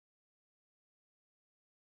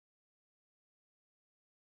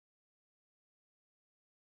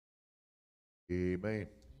Amen.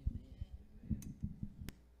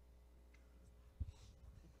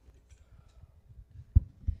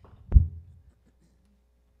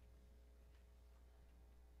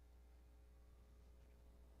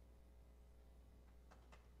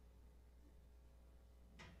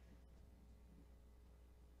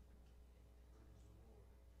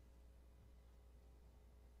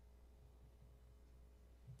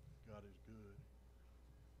 God is good.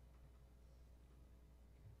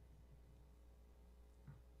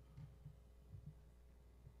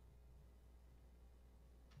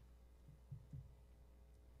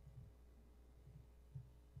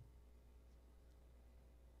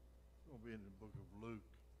 We'll be in the book of Luke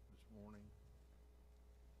this morning.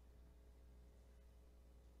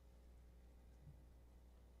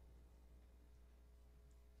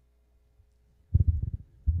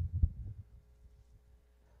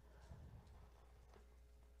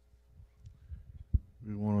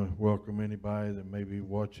 We want to welcome anybody that may be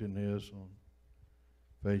watching this on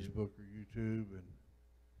Facebook or YouTube, and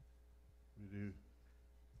we do.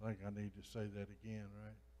 I think I need to say that again,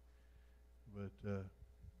 right? But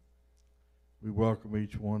we welcome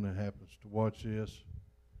each one that happens to watch this.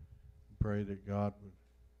 And pray that God would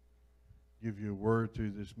give you a word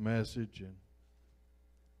through this message. And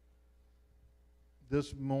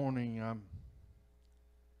this morning I'm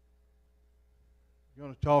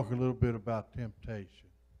going to talk a little bit about temptation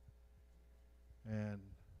and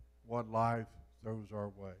what life throws our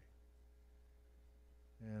way.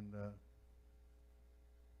 And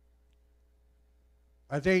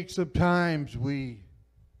I think sometimes we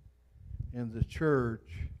in the church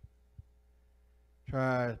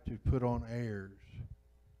try to put on airs.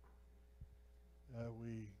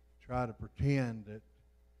 We try to pretend that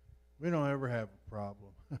we don't ever have a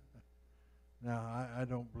problem. Now, I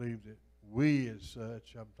don't believe that we as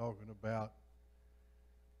such, I'm talking about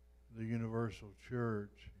the universal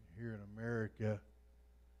church here in America,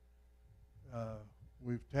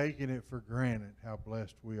 we've taken it for granted how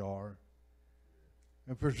blessed we are.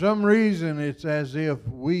 And for some reason, it's as if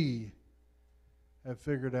we have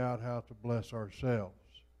figured out how to bless ourselves.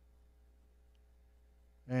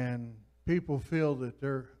 And people feel that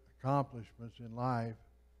their accomplishments in life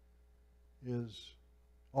is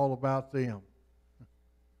all about them.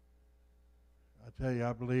 I tell you,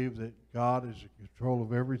 I believe that God is in control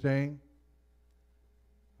of everything.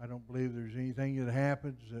 I don't believe there's anything that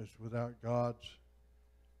happens that's without God's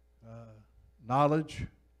knowledge.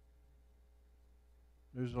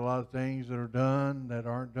 There's a lot of things that are done that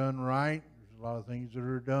aren't done right. There's a lot of things that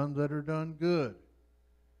are done good.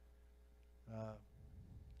 Our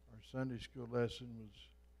Sunday school lesson was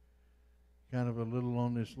kind of a little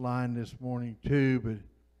on this line this morning too, but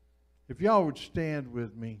if y'all would stand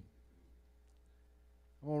with me,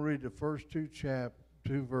 I'm going to read the first two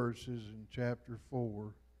verses in chapter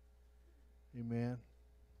 4. Amen.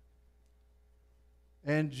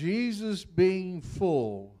 And Jesus, being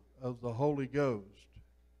full of the Holy Ghost,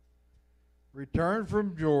 returned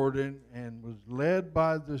from Jordan and was led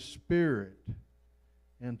by the Spirit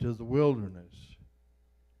into the wilderness,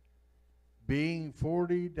 being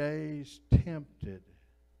 40 days tempted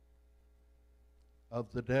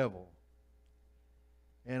of the devil.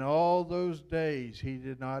 And all those days he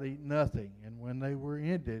did not eat nothing. And when they were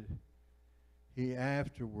ended, he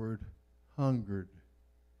afterward hungered.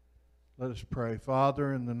 Let us pray.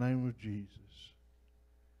 Father, in the name of Jesus,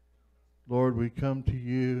 Lord, we come to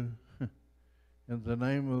you in the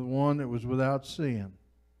name of the one that was without sin,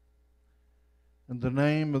 in the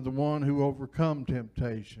name of the one who overcome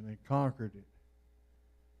temptation and conquered it.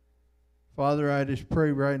 Father, I just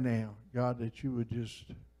pray right now, God, that you would just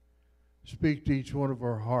speak to each one of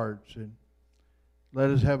our hearts and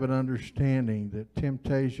let us have an understanding that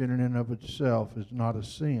temptation in and of itself is not a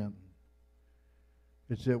sin.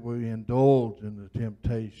 It's that we indulge in the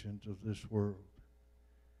temptations of this world,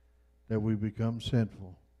 that we become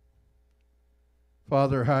sinful.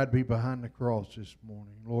 Father, hide me behind the cross this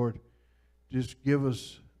morning. Lord, just give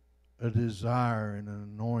us a desire and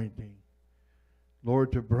an anointing,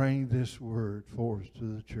 Lord, to bring this word forth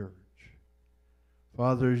to the church.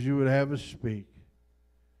 Father, as you would have us speak,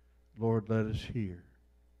 Lord, let us hear.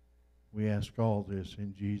 We ask all this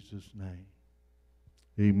in Jesus' name.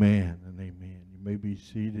 Amen and amen. You may be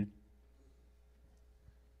seated.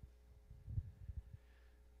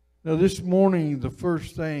 Now this morning, the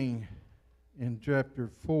first thing in chapter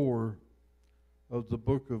 4 of the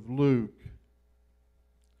book of Luke,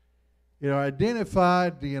 it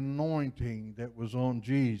identified the anointing that was on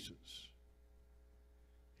Jesus.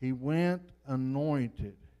 He went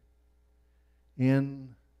anointed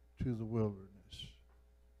into the wilderness.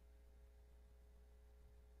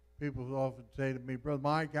 People often say to me, Brother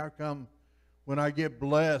Mike, how come when I get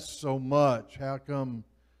blessed so much, how come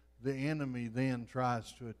the enemy then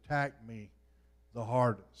tries to attack me the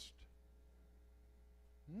hardest?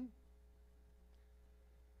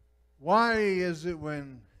 Why is it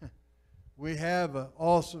when we have an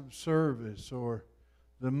awesome service or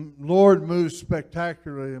the Lord moves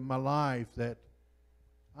spectacularly in my life that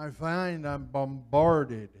I find I'm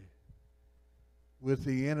bombarded with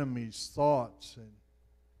the enemy's thoughts and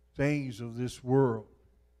things of this world?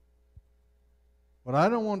 But I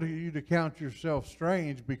don't want you to count yourself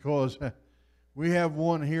strange, because we have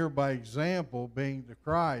one here by example, being the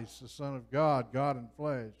Christ, the Son of God, God in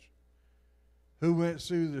flesh, who went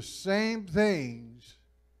through the same things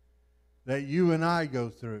that you and I go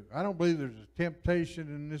through. I don't believe there's a temptation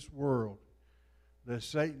in this world that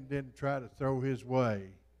Satan didn't try to throw his way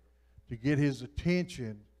to get his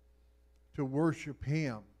attention to worship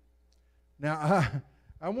him. Now,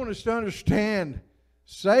 I want us to understand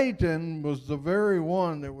Satan was the very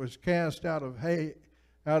one that was cast out of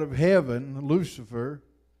heaven, Lucifer,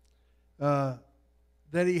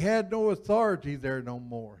 that he had no authority there no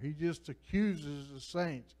more. He just accuses the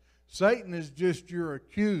saints. Satan is just your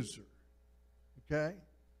accuser. Okay?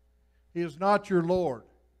 He is not your Lord.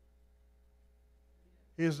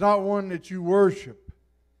 He is not one that you worship.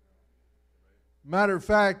 Matter of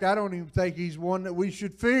fact, I don't even think he's one that we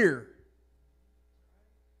should fear.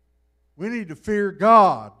 We need to fear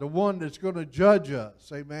God, the one that's going to judge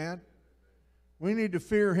us. Amen? We need to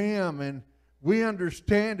fear him, and we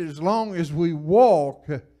understand as long as we walk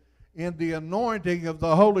in the anointing of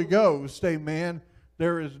the Holy Ghost, amen,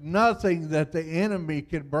 there is nothing that the enemy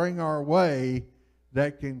can bring our way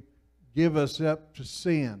that can give us up to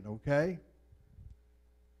sin, okay?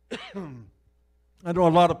 I know a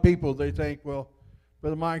lot of people, they think, well,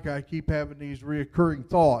 Brother Mike, I keep having these reoccurring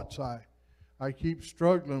thoughts. I keep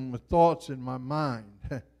struggling with thoughts in my mind.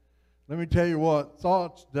 Let me tell you what,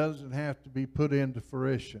 thoughts doesn't have to be put into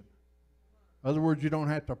fruition. In other words, you don't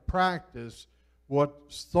have to practice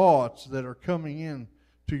what thoughts that are coming in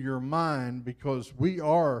to your mind, because we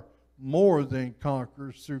are more than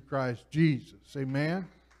conquerors through Christ Jesus. Amen?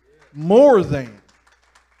 More than.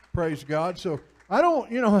 Praise God. So I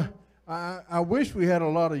don't, I wish we had a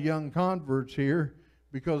lot of young converts here,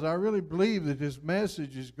 because I really believe that this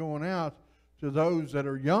message is going out to those that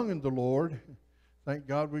are young in the Lord. Thank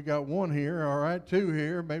God we got one here, all right, two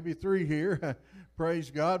here, maybe three here.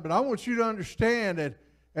 Praise God. But I want you to understand that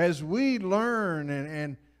as we learn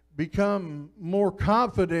and become more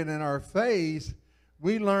confident in our faith,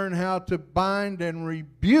 we learn how to bind and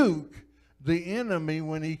rebuke the enemy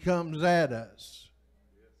when he comes at us.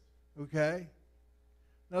 Okay?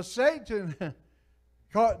 Now, Satan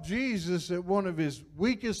caught Jesus at one of his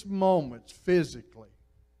weakest moments physically.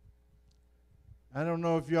 I don't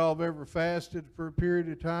know if y'all have ever fasted for a period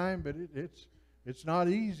of time, but it's not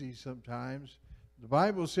easy sometimes. The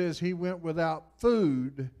Bible says he went without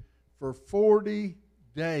food for 40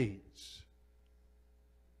 days.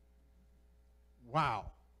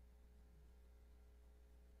 Wow.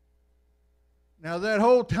 Now that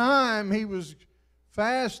whole time he was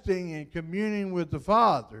fasting and communing with the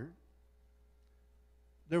Father,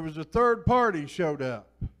 there was a third party showed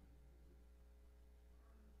up,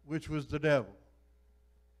 which was the devil.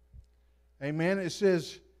 Amen. It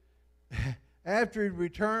says, after he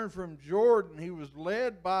returned from Jordan, he was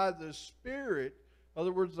led by the Spirit. In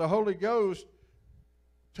other words, the Holy Ghost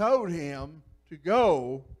told him to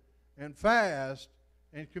go and fast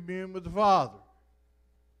and commune with the Father.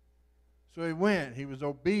 So he went. He was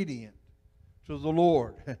obedient to the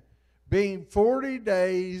Lord. Being 40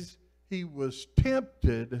 days, he was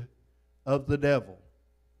tempted of the devil.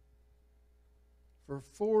 For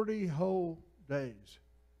 40 whole days.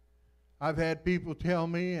 I've had people tell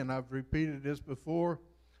me, and I've repeated this before,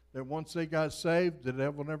 that once they got saved, the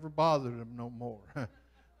devil never bothered them no more.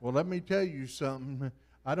 Well, let me tell you something.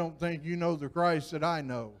 I don't think you know the Christ that I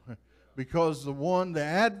know, because the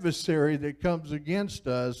adversary that comes against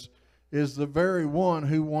us is the very one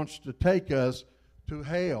who wants to take us to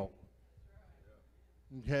hell.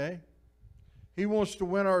 Okay? He wants to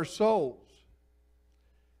win our souls.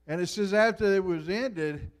 And it says after it was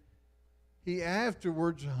ended, he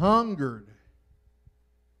afterwards hungered.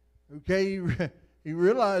 Okay, he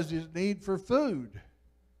realized his need for food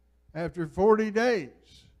after 40 days.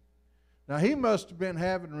 Now, he must have been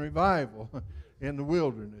having revival in the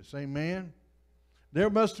wilderness. Amen? There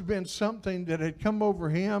must have been something that had come over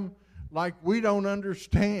him like we don't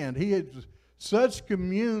understand. He had such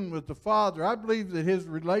commune with the Father. I believe that his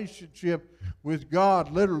relationship with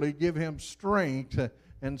God literally gave him strength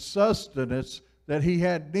and sustenance that he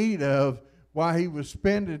had need of while he was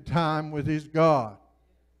spending time with his God.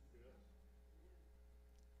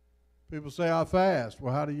 People say, I fast.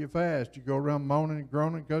 Well, how do you fast? You go around moaning and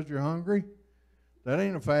groaning because you're hungry? That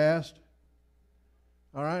ain't a fast.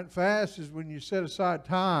 All right? Fast is when you set aside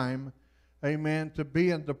time, amen, to be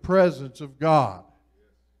in the presence of God.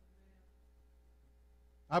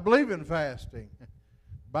 I believe in fasting. The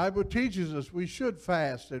Bible teaches us we should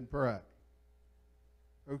fast and pray.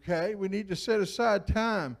 Okay? We need to set aside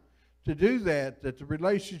time to do that the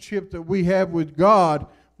relationship that we have with God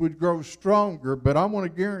would grow stronger. But I want to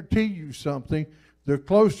guarantee you something. The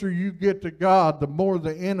closer you get to God, the more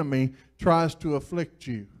the enemy tries to afflict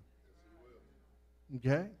you.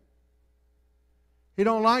 Okay? He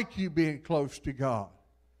don't like you being close to God.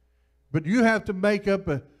 But you have to make up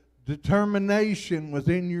a determination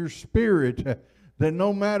within your spirit that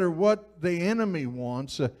no matter what the enemy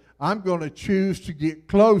wants, I'm going to choose to get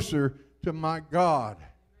closer to my God.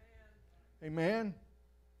 Amen?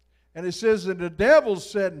 And it says that the devil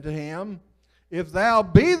said unto him, if thou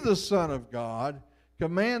be the Son of God,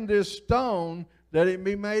 command this stone that it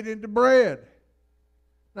be made into bread.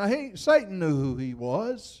 Now, Satan knew who he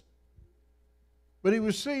was. But he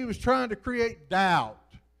was trying to create doubt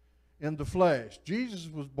in the flesh. Jesus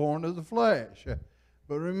was born of the flesh.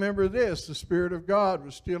 But remember this, the Spirit of God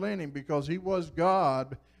was still in him because he was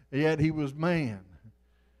God, yet he was man.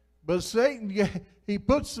 But Satan, he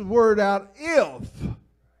puts the word out, if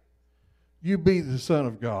you be the Son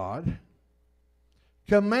of God,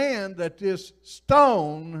 command that this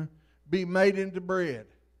stone be made into bread.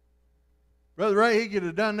 Brother Ray, he could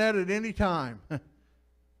have done that at any time.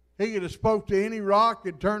 He could have spoke to any rock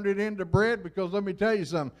and turned it into bread, because let me tell you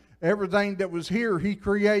something, everything that was here he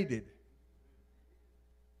created.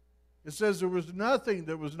 It says there was nothing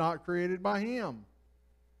that was not created by him.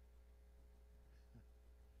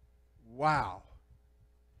 Wow.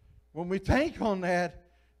 When we think on that,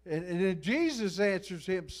 and then Jesus answers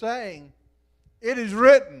him saying, it is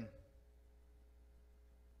written.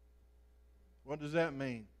 What does that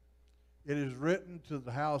mean? It is written to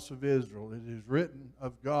the house of Israel. It is written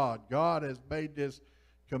of God. God has made this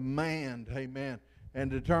command, amen, and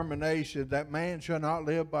determination that man shall not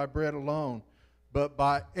live by bread alone, but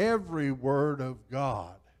by every word of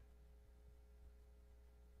God.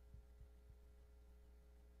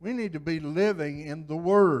 We need to be living in the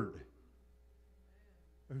Word.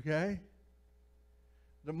 Okay?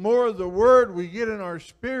 The more of the Word we get in our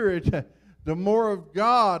spirit, the more of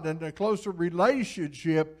God and the closer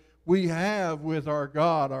relationship we have with our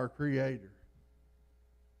God, our Creator.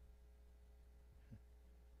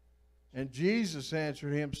 And Jesus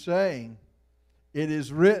answered him, saying, it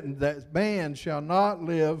is written that man shall not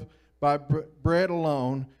live by bread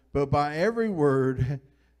alone, but by every word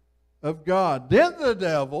of God. Then the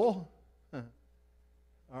devil, all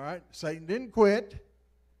right, Satan didn't quit.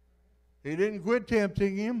 He didn't quit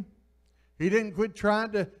tempting him. He didn't quit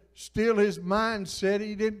trying to steal his mindset.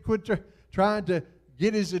 He didn't quit trying to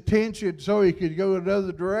get his attention so he could go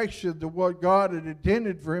another direction than what God had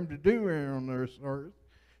intended for him to do here on this earth.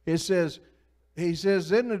 He says,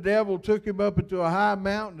 then the devil took him up into a high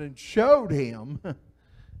mountain and showed him,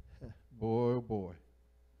 boy, oh boy,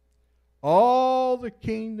 all the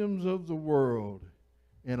kingdoms of the world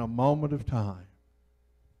in a moment of time.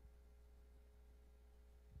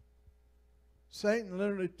 Satan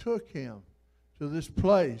literally took him to this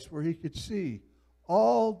place where he could see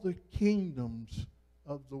all the kingdoms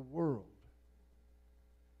of the world.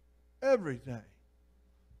 Everything.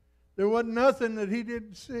 There wasn't nothing that he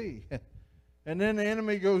didn't see. And then the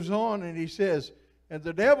enemy goes on and he says, and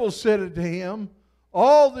the devil said unto him,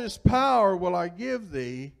 all this power will I give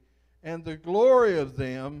thee, and the glory of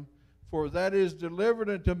them, for that is delivered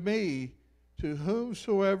unto me, to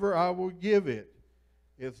whomsoever I will give it.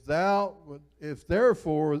 If thou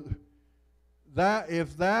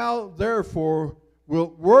therefore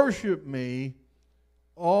wilt worship me,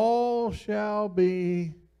 all shall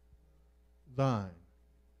be thine.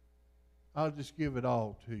 I'll just give it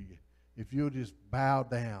all to you if you'll just bow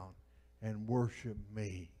down and worship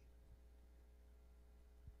me.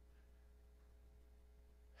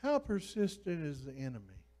 How persistent is the enemy?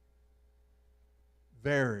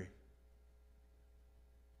 Very.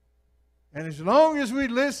 And as long as we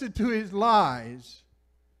listen to his lies,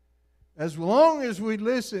 as long as we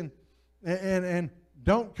listen and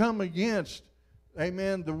don't come against,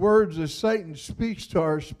 amen, the words that Satan speaks to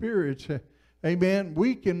our spirits, amen,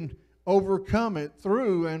 we can overcome it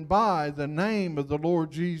through and by the name of the Lord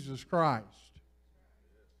Jesus Christ.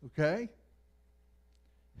 Okay?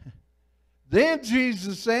 Then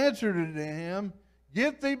Jesus answered unto him,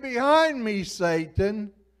 get thee behind me,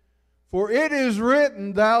 Satan, For it is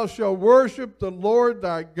written, thou shalt worship the Lord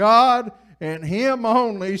thy God, and him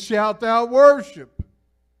only shalt thou worship.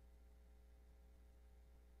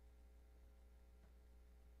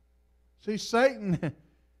 See, Satan,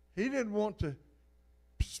 he didn't want to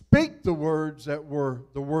speak the words that were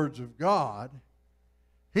the words of God.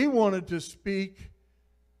 He wanted to speak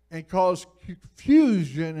and cause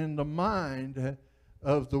confusion in the mind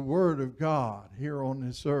of the Word of God here on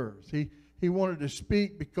this earth. He wanted to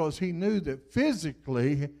speak because he knew that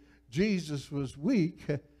physically Jesus was weak,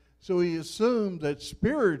 so he assumed that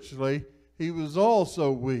spiritually he was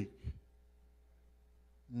also weak.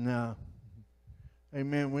 No.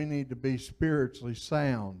 Amen. We need to be spiritually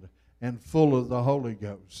sound and full of the Holy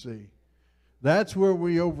Ghost, see. That's where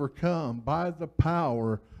we overcome, by the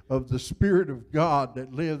power of the Spirit of God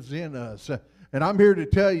that lives in us. And I'm here to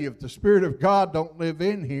tell you, if the Spirit of God don't live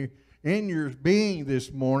in here, in your being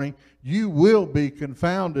this morning, you will be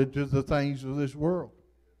confounded to the things of this world.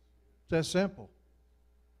 It's that simple.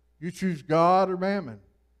 You choose God or mammon.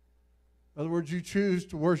 In other words, you choose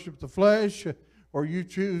to worship the flesh, or you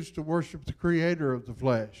choose to worship the Creator of the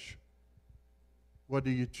flesh. What do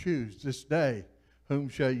you choose this day? Whom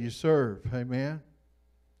shall you serve? Amen.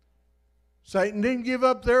 Satan didn't give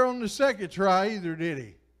up there on the second try either, did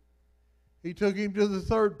he? He took him to the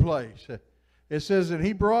third place. It says that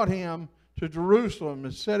he brought him to Jerusalem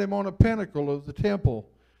and set him on a pinnacle of the temple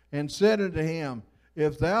and said unto him,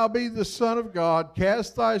 If thou be the Son of God,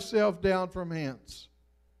 cast thyself down from hence.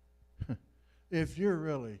 If you're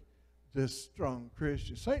really this strong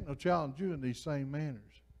Christian, Satan will challenge you in these same manners.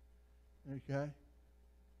 Okay?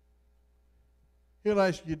 He'll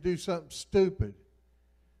ask you to do something stupid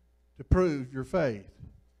to prove your faith.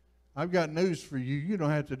 I've got news for you. You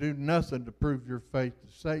don't have to do nothing to prove your faith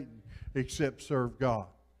to Satan except serve God.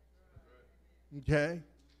 Okay?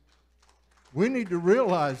 We need to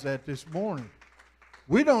realize that this morning.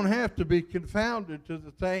 We don't have to be confounded to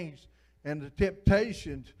the things and the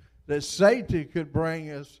temptations that Satan could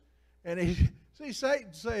bring us. And see,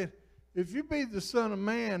 Satan said, if you be the Son of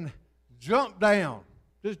Man, jump down.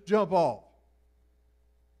 Just jump off.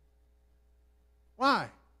 Why?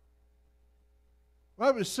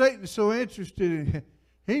 Why was Satan so interested in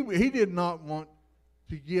he did not want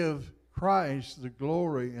to give Christ the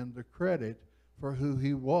glory and the credit for who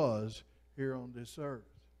he was here on this earth.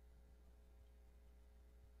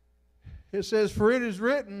 It says, For it is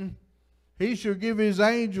written, He shall give His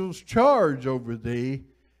angels charge over thee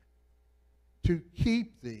to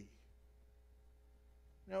keep thee.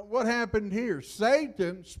 Now what happened here?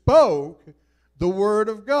 Satan spoke the word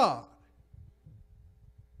of God.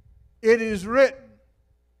 It is written.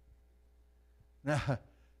 Now,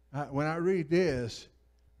 when I read this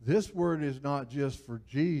word is not just for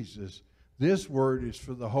Jesus. This word is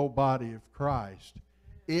for the whole body of Christ.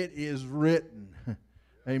 It is written.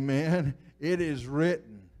 Amen. It is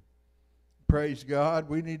written. Praise God.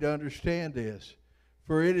 We need to understand this.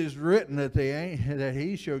 For it is written that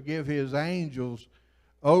He shall give His angels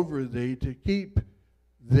over thee to keep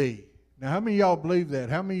thee. Now, how many of y'all believe that?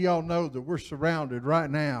 How many of y'all know that we're surrounded right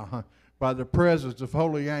now by the presence of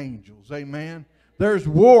holy angels? Amen. There's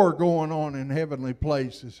war going on in heavenly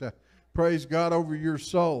places. Praise God over your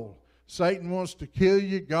soul. Satan wants to kill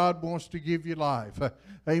you. God wants to give you life.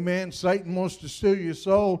 Amen. Satan wants to steal your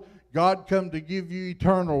soul. God come to give you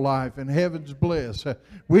eternal life and heaven's bliss.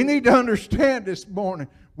 We need to understand this morning,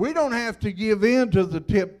 we don't have to give in to the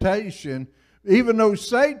temptation, even though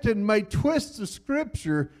Satan may twist the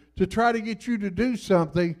Scripture to try to get you to do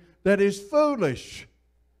something that is foolish.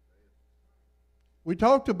 We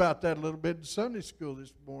talked about that a little bit in Sunday school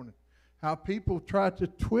this morning, how people try to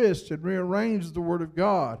twist and rearrange the Word of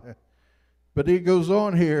God. But it goes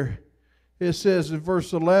on here. It says in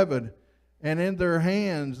verse 11, And in their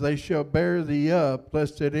hands they shall bear thee up,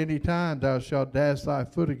 lest at any time thou shalt dash thy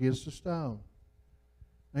foot against a stone.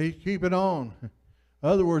 Now you keep it on. In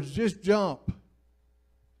other words, just jump.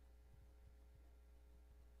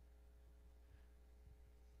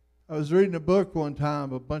 I was reading a book one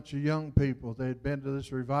time, a bunch of young people. They had been to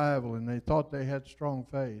this revival, and they thought they had strong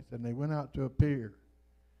faith, and they went out to a pier.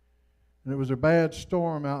 And it was a bad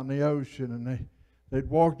storm out in the ocean, and they'd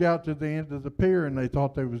walked out to the end of the pier, and they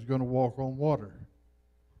thought they was going to walk on water.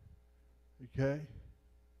 Okay?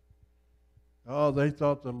 Oh, they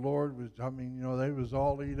thought the Lord was, they was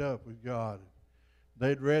all eat up with God.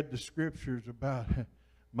 They'd read the Scriptures about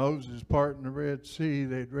Moses parting the Red Sea.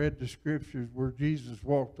 They'd read the Scriptures where Jesus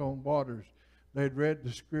walked on waters. They'd read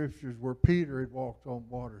the Scriptures where Peter had walked on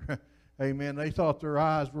water. Amen. They thought their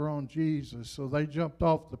eyes were on Jesus, so they jumped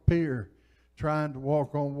off the pier trying to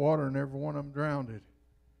walk on water, and every one of them drowned.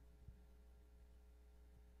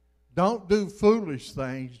 Don't do foolish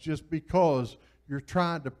things just because you're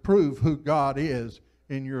trying to prove who God is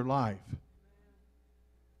in your life.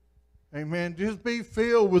 Amen. Just be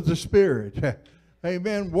filled with the Spirit.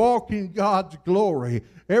 Amen. Walk in God's glory.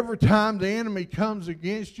 Every time the enemy comes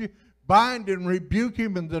against you, bind and rebuke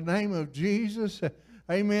him in the name of Jesus.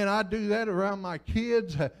 Amen. I do that around my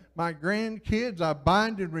kids, my grandkids. I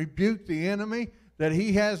bind and rebuke the enemy that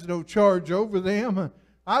he has no charge over them.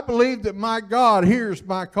 I believe that my God hears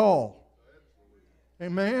my call.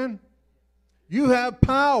 Amen. You have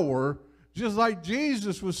power, just like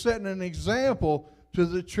Jesus was setting an example to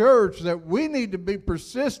the church, that we need to be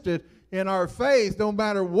persistent in our faith no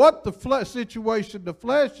matter what the situation the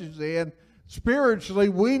flesh is in. Spiritually,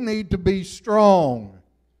 we need to be strong.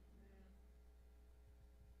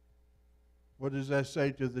 What does that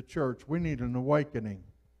say to the church? We need an awakening.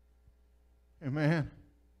 Amen.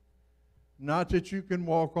 Not that you can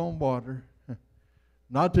walk on water.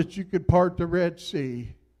 Not that you could part the Red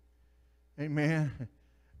Sea. Amen.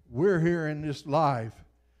 We're here in this life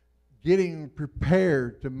getting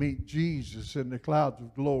prepared to meet Jesus in the clouds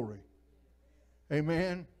of glory.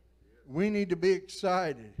 Amen. We need to be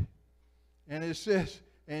excited. And it says,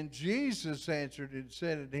 and Jesus answered and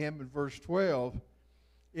said unto him in verse 12,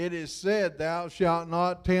 it is said, thou shalt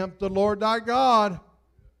not tempt the Lord thy God.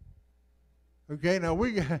 Okay, now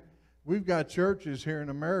we've got churches here in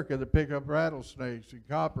America that pick up rattlesnakes and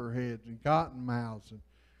copperheads and cottonmouths, and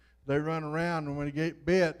they run around, and when they get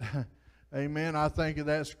bit, amen, I think of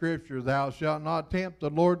that scripture, thou shalt not tempt the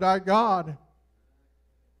Lord thy God.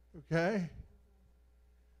 Okay?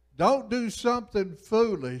 Don't do something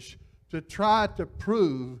foolish to try to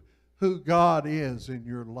prove who God is in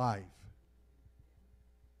your life.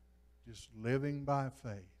 Just living by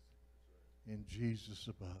faith in Jesus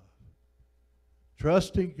above.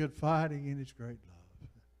 Trusting, confiding in His great love.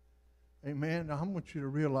 Amen. Now, I want you to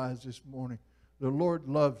realize this morning, the Lord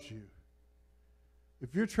loves you.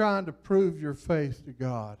 If you're trying to prove your faith to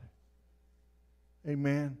God,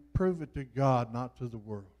 amen, prove it to God, not to the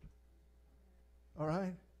world. All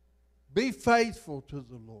right? Be faithful to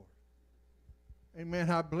the Lord. Amen.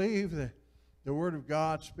 I believe that the Word of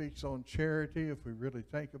God speaks on charity. If we really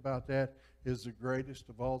think about that, is the greatest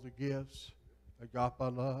of all the gifts. Agape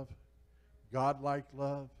love. God-like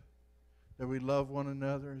love. That we love one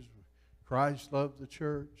another as Christ loved the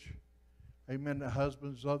church. Amen. The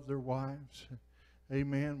husbands love their wives.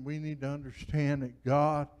 Amen. We need to understand that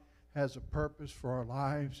God has a purpose for our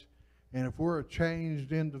lives. And if we're a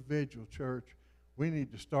changed individual, church, we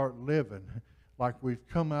need to start living like we've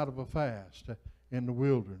come out of a fast in the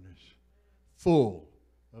wilderness, full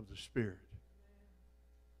of the Spirit.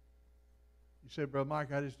 You said, Brother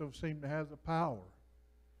Mike, I just don't seem to have the power.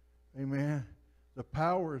 Amen. The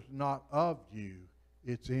power is not of you,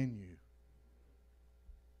 it's in you.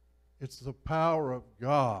 It's the power of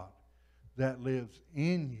God that lives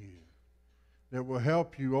in you that will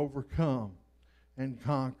help you overcome and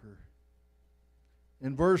conquer.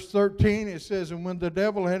 In verse 13 it says, and when the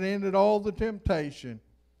devil had ended all the temptation,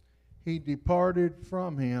 he departed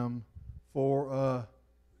from him for a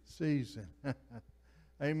season.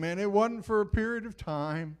 Amen. It wasn't for a period of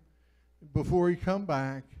time before he come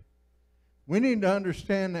back. We need to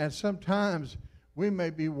understand that sometimes we may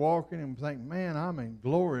be walking and think, man, I'm in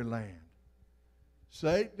glory land.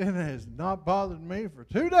 Satan has not bothered me for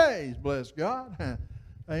 2 days, bless God.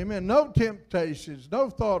 Amen. No temptations, no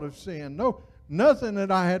thought of sin, nothing that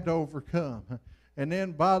I had to overcome. And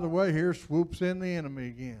then, by the way, here swoops in the enemy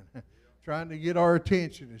again, trying to get our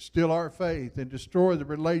attention and steal our faith and destroy the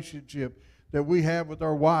relationship that we have with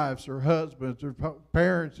our wives or husbands or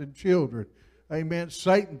parents and children. Amen.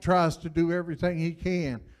 Satan tries to do everything he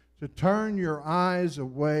can to turn your eyes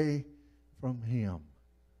away from Him,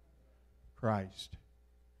 Christ,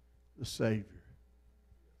 the Savior.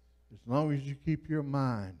 As long as you keep your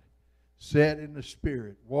mind set in the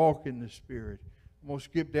Spirit, walk in the Spirit. I'm going to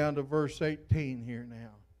skip down to verse 18 here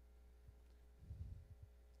now.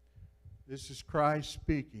 This is Christ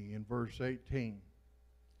speaking in verse 18.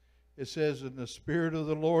 It says, and the Spirit of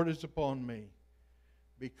the Lord is upon me,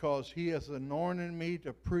 because He hath anointed me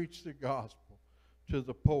to preach the gospel to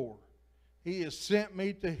the poor. He has sent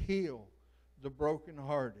me to heal the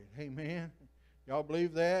brokenhearted. Amen. Y'all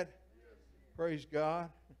believe that? Yes. Praise God.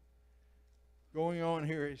 Going on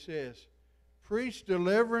here, it says, preach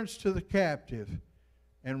deliverance to the captive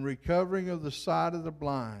and recovering of the sight of the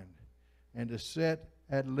blind, and to set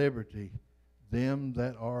at liberty them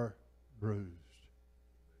that are bruised.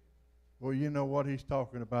 Well, you know what He's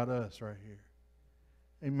talking about us right here.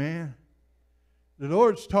 Amen. The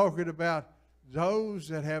Lord's talking about those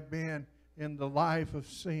that have been in the life of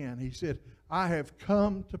sin. He said, I have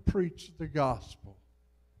come to preach the gospel.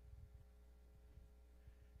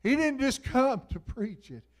 He didn't just come to preach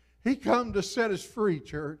it. He come to set us free,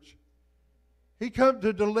 church. He come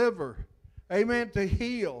to deliver. Amen. To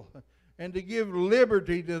heal and to give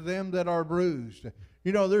liberty to them that are bruised.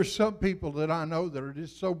 You know, there's some people that I know that are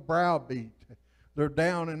just so browbeat. They're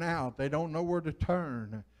down and out. They don't know where to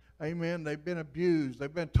turn. Amen. They've been abused.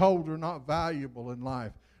 They've been told they're not valuable in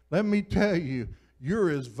life. Let me tell you, you're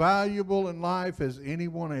as valuable in life as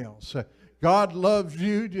anyone else. God loves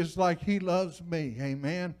you just like He loves me.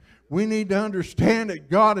 Amen. We need to understand that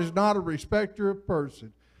God is not a respecter of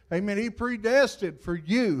person. Amen. He predestined for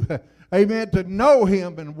you, amen, to know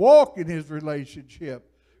Him and walk in His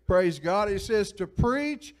relationship. Praise God. It says to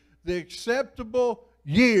preach the acceptable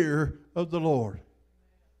year of the Lord.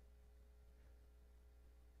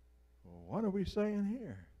 Well, what are we saying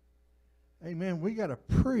here? Amen. We got to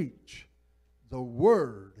preach the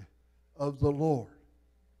word of the Lord.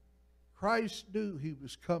 Christ knew He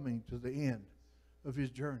was coming to the end of His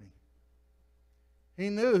journey. He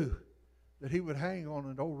knew that He would hang on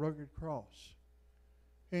an old rugged cross.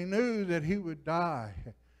 He knew that He would die,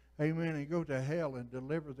 amen, and go to hell and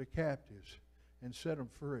deliver the captives and set them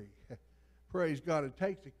free. Praise God, and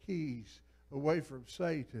take the keys away from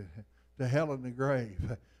Satan to hell and the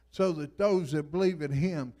grave, so that those that believe in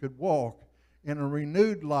Him could walk in a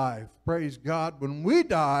renewed life. Praise God. When we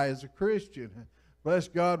die as a Christian, bless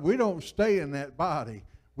God, we don't stay in that body.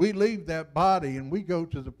 We leave that body and we go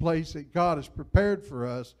to the place that God has prepared for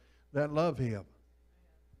us that love Him.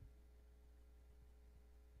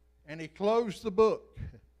 And He closed the book.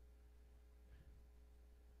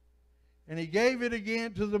 And He gave it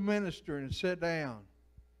again to the minister and sat down.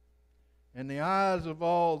 And the eyes of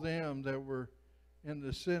all them that were in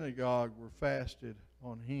the synagogue were fastened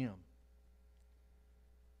on Him.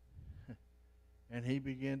 And He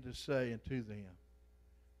began to say unto them,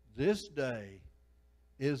 this day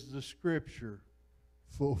is the Scripture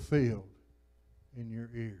fulfilled in your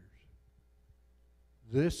ears.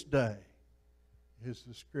 This day is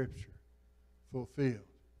the Scripture fulfilled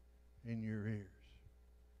in your ears.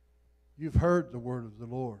 You've heard the word of the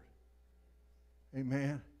Lord.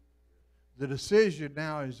 Amen. The decision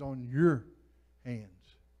now is on your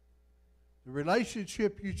hands. The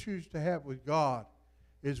relationship you choose to have with God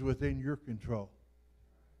is within your control.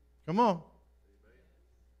 Come on.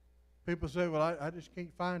 People say, well, I just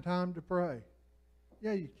can't find time to pray.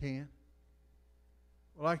 Yeah, you can.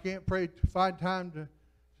 Well, I can't find time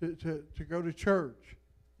to go to church.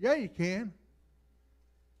 Yeah, you can.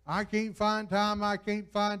 I can't find time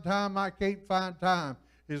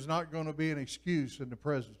is not going to be an excuse in the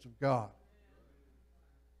presence of God.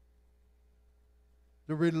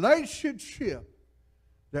 The relationship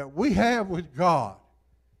that we have with God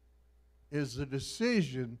is the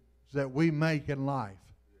decisions that we make in life.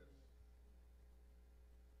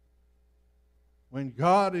 When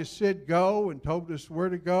God has said go and told us where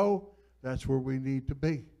to go, that's where we need to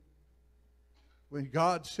be. When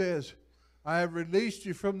God says, I have released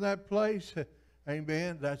you from that place,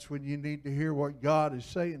 amen, that's when you need to hear what God is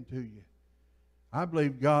saying to you. I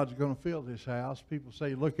believe God's going to fill this house. People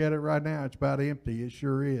say, look at it right now, it's about empty. It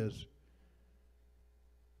sure is.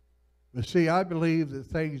 But see, I believe that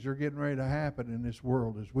things are getting ready to happen in this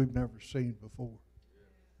world as we've never seen before.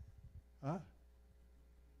 Huh?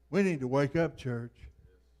 We need to wake up, church.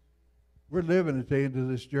 We're living at the end of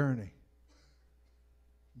this journey.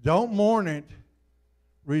 Don't mourn it.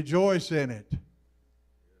 Rejoice in it.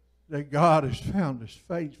 That God has found us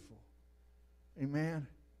faithful. Amen.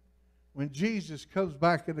 When Jesus comes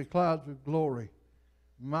back in the clouds with glory,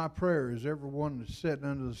 my prayer is everyone that's sitting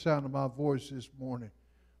under the sound of my voice this morning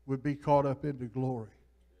would be caught up into glory.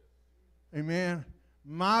 Amen.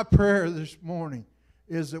 My prayer this morning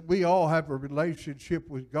is that we all have a relationship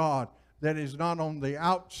with God that is not on the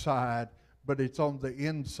outside, but it's on the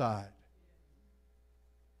inside.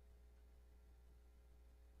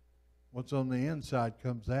 What's on the inside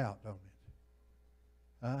comes out, don't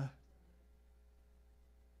it? Huh?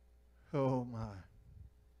 Oh my.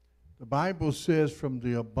 The Bible says, from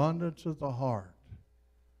the abundance of the heart,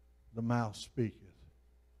 the mouth speaketh.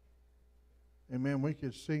 Amen. We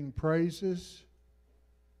can sing praises,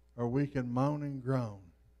 or we can moan and groan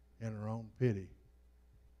in our own pity.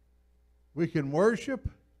 We can worship,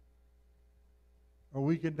 or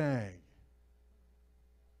we can nag.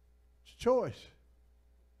 It's a choice.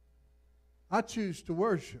 I choose to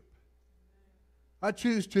worship. I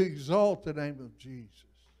choose to exalt the name of Jesus.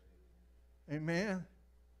 Amen.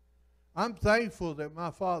 I'm thankful that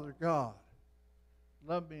my Father God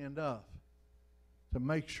loved me enough to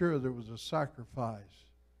make sure there was a sacrifice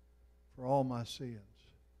for all my sins.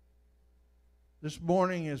 This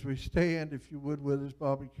morning as we stand, if you would with us,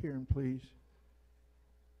 Bobby, Karen, please.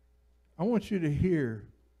 I want you to hear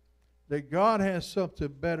that God has something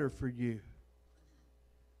better for you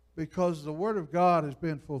because the Word of God has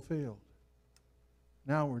been fulfilled.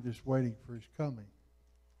 Now we're just waiting for His coming.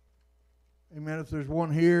 Amen. If there's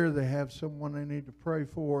one here, they have someone they need to pray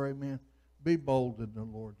for. Amen. Be bold in the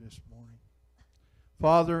Lord this morning.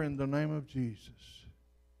 Father, in the name of Jesus,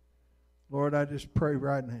 Lord, I just pray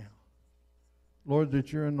right now, Lord,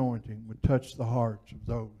 that your anointing would touch the hearts of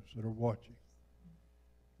those that are watching.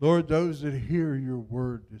 Lord, those that hear your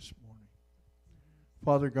word this morning.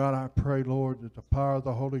 Father God, I pray, Lord, that the power of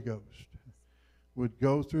the Holy Ghost would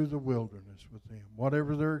go through the wilderness with them,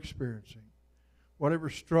 whatever they're experiencing, whatever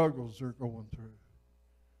struggles they're going through.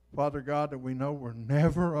 Father God, that we know we're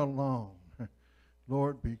never alone,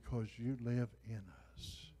 Lord, because you live in us.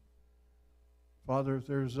 Father, if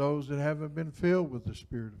there's those that haven't been filled with the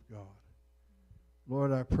Spirit of God,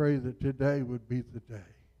 Lord, I pray that today would be the day,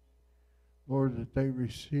 Lord, that they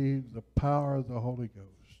receive the power of the Holy Ghost.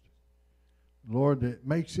 Lord, that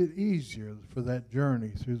makes it easier for that journey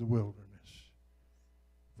through the wilderness.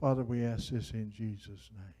 Father, we ask this in Jesus'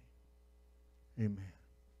 name. Amen.